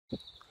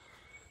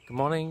Good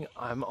morning,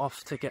 I'm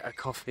off to get a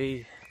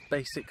coffee.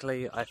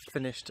 Basically, I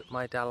finished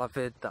my Dala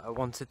vid that I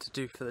wanted to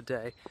do for the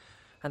day,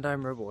 and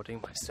I'm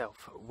rewarding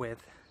myself with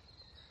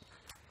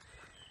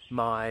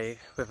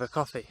a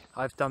coffee.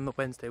 I've done the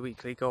Wednesday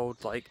Weekly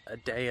Gold like a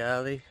day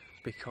early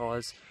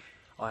because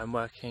I'm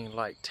working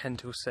like 10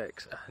 till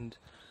 6, and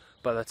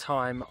by the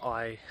time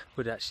I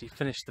would actually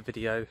finish the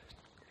video,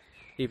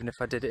 even if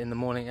I did it in the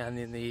morning and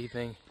in the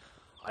evening,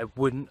 I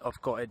wouldn't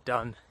have got it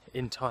done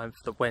in time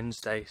for the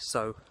Wednesday,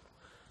 so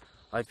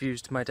I've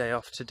used my day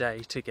off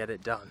today to get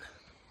it done.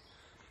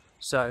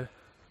 So,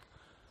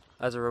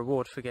 as a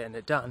reward for getting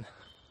it done,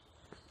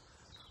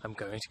 I'm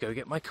going to go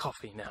get my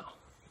coffee now.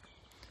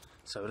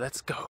 So let's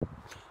go.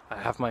 I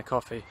have my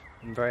coffee.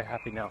 I'm very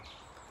happy now.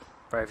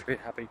 Very, very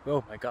happy.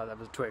 Oh my god, that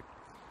was a twig.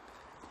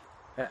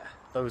 Yeah,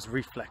 those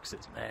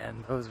reflexes,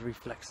 man. Those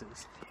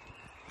reflexes.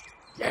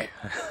 Yeah.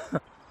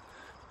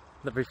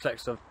 The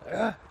reflex of...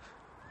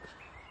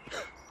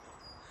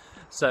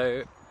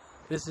 So,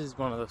 this is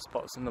one of the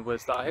spots in the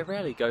woods that I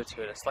rarely go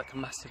to, and it's like a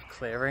massive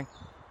clearing.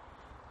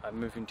 I'm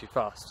moving too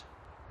fast.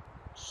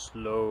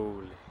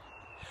 Slowly.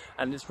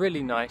 And it's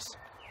really nice.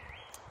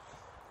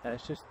 And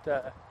it's just,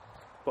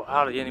 well,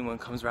 hardly anyone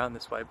comes around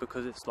this way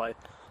because it's like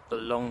the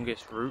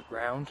longest route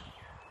round.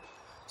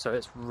 So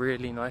it's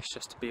really nice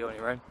just to be on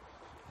your own.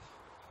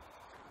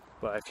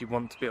 Well, if you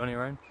want to be on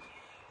your own,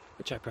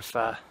 which I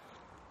prefer.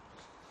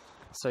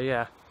 So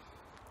yeah,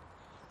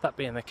 that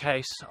being the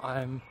case,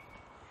 I'm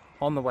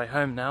on the way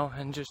home now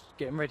and just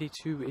getting ready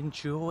to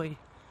enjoy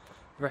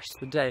the rest of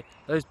the day.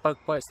 Those bug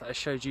bites that I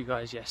showed you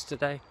guys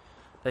yesterday,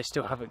 they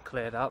still haven't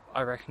cleared up.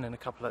 I reckon in a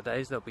couple of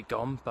days they'll be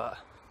gone, but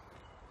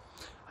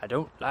I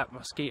don't like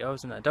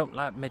mosquitoes and I don't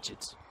like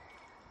midgets.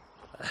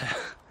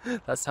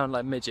 That sound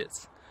like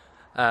midgets.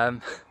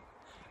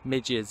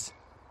 Midges.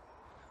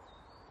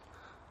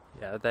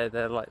 Yeah,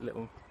 they're like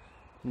little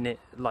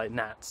like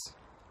gnats.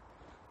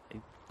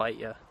 They bite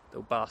you,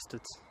 little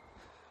bastards.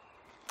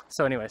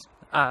 So anyways,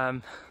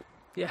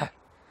 yeah,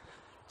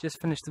 just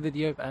finished the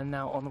video and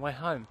now on the way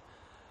home.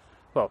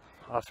 Well,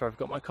 after I've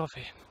got my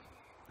coffee.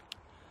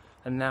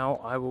 And now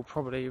I will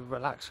probably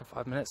relax for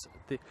 5 minutes.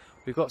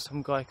 We've got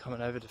some guy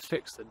coming over to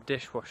fix the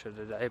dishwasher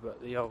today,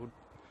 but the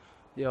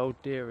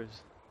old dear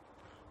is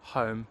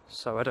home,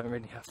 so I don't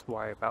really have to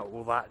worry about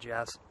all that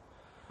jazz.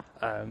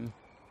 But I'm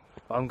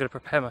going to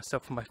prepare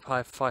myself for my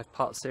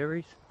five-part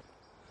series.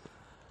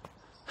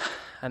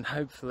 And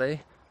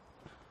hopefully,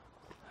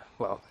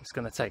 well, it's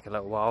going to take a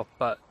little while,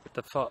 but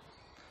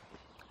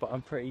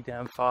I'm pretty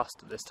damn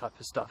fast at this type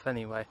of stuff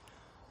anyway,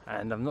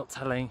 and I'm not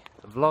telling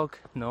the vlog,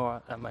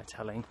 nor am I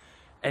telling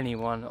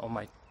anyone on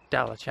my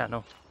Dala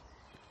channel.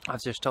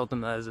 I've just told them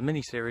there's a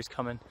mini-series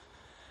coming,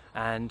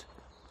 and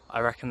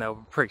I reckon they'll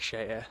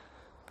appreciate it.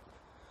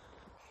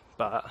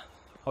 But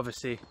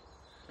obviously,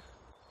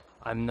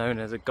 I'm known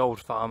as a gold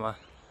farmer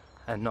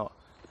and not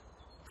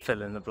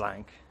fill in the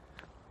blank.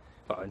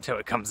 Well, until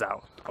it comes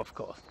out, of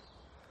course.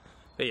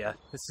 But yeah,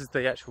 this is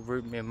the actual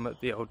route me and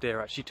the old deer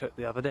actually took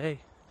the other day.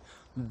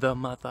 The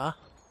mother.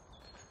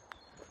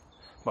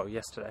 Well,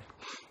 yesterday,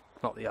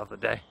 not the other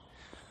day.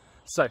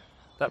 So,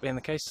 that being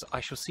the case, I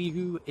shall see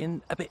you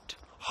in a bit.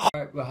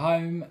 Alright, we're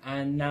home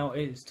and now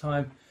it's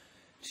time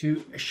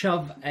to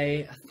shove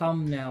a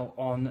thumbnail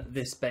on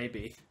this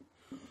baby.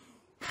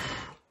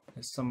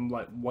 There's some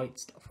like white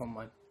stuff on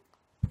my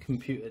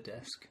computer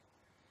desk.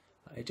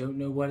 I don't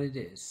know what it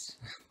is.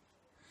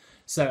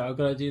 So I've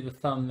got to do the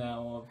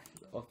thumbnail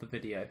of the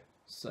video.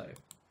 So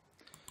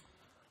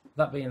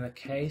that being the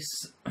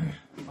case,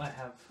 I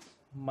have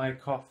my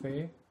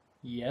coffee,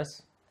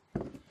 yes,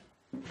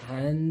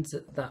 and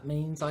that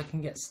means I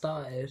can get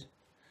started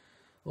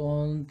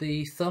on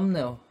the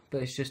thumbnail,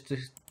 but it's just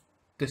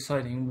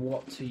deciding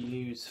what to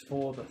use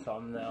for the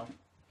thumbnail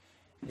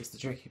is the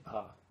tricky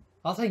part.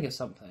 I'll think of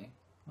something.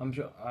 I'm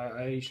sure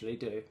I usually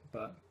do,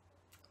 but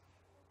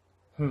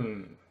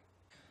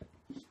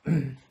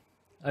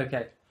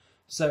okay,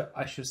 so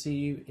I shall see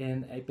you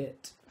in a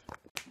bit.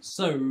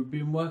 So we've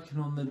been working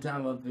on the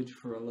Dala vid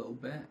for a little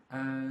bit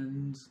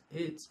and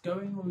it's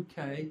going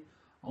okay.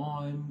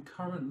 I'm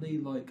currently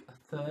like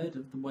a third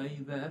of the way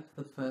there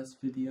for the first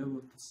video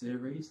of the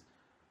series,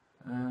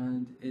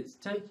 and it's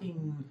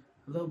taking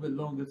a little bit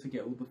longer to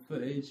get all the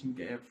footage and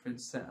get everything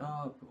set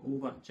up, all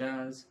that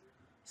jazz.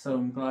 So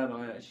I'm glad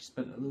I actually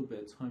spent a little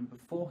bit of time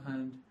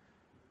beforehand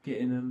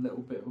getting a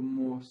little bit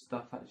more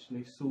stuff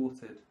actually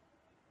sorted.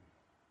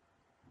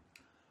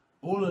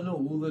 All in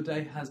all, the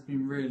day has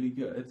been really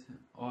good.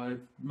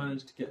 I've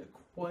managed to get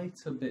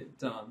quite a bit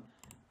done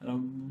and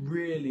I'm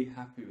really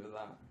happy with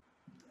that.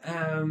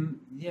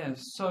 Yeah,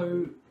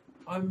 so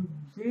I'm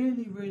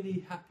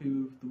really happy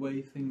with the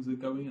way things are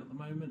going at the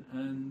moment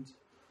and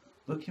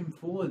looking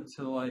forward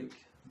to like,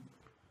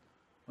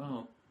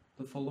 well,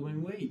 the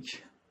following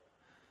week.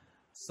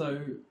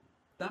 So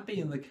that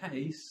being the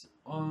case,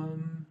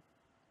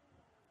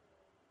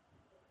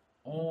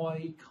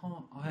 I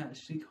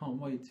actually can't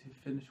wait to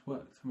finish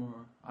work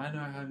tomorrow. I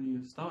know I haven't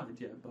even started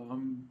yet, but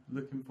I'm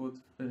looking forward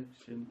to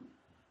finishing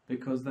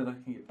because then I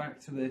can get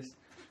back to this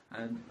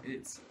and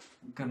it's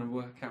gonna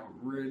work out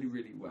really,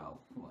 really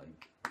well.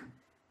 Like,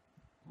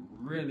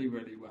 really,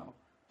 really well.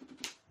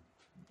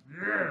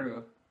 Yeah.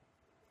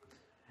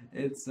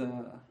 It's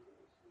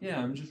yeah,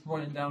 I'm just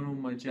writing down all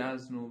my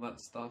jazz and all that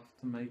stuff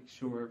to make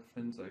sure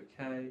everything's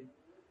okay.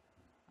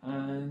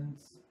 And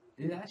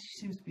it actually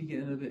seems to be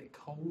getting a bit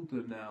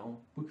colder now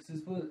because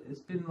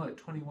it's been like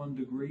 21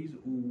 degrees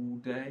all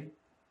day,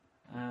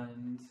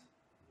 and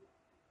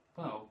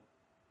well,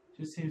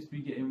 it just seems to be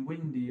getting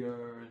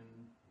windier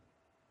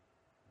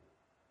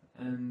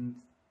and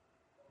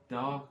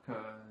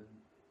darker.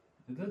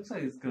 And it looks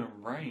like it's gonna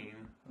rain.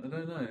 I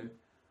don't know.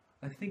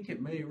 I think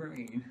it may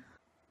rain.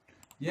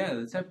 Yeah,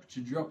 the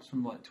temperature drops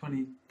from like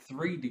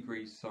 23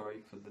 degrees,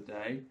 sorry, for the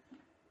day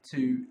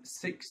to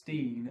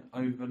 16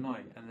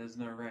 overnight, and there's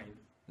no rain.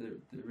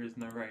 There is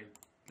no rain,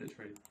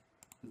 literally.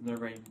 There's no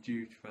rain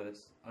due for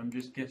this. I'm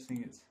just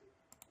guessing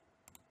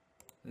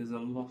there's a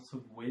lot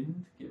of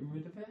wind getting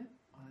rid of it.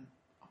 I'm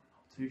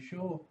not too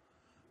sure.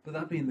 But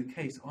that being the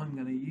case, I'm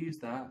going to use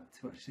that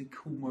to actually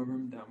cool my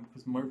room down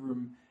because my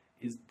room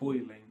is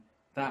boiling.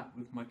 That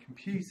with my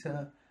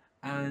computer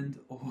and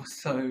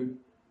also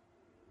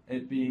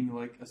it being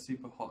like a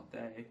super hot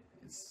day,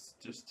 it's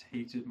just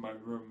heated my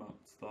room up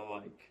to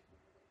like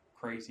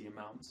crazy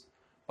amounts.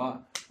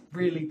 But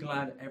really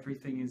glad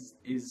everything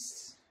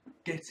is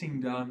getting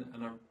done,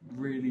 and I'm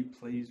really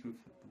pleased with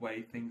the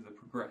way things are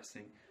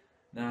progressing.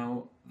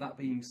 Now, that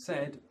being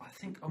said, I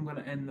think I'm going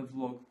to end the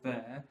vlog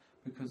there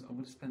because I'm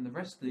going to spend the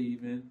rest of the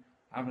evening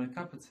having a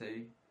cup of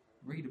tea,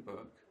 read a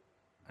book,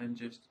 and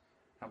just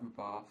have a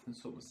bath and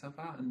sort myself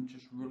out and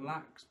just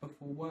relax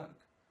before work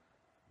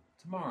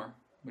tomorrow,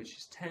 which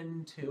is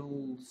 10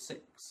 till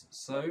 6.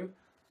 So,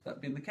 that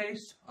being the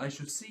case, I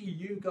shall see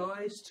you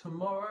guys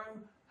tomorrow.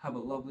 Have a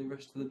lovely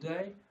rest of the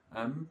day,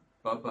 and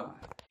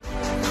bye-bye.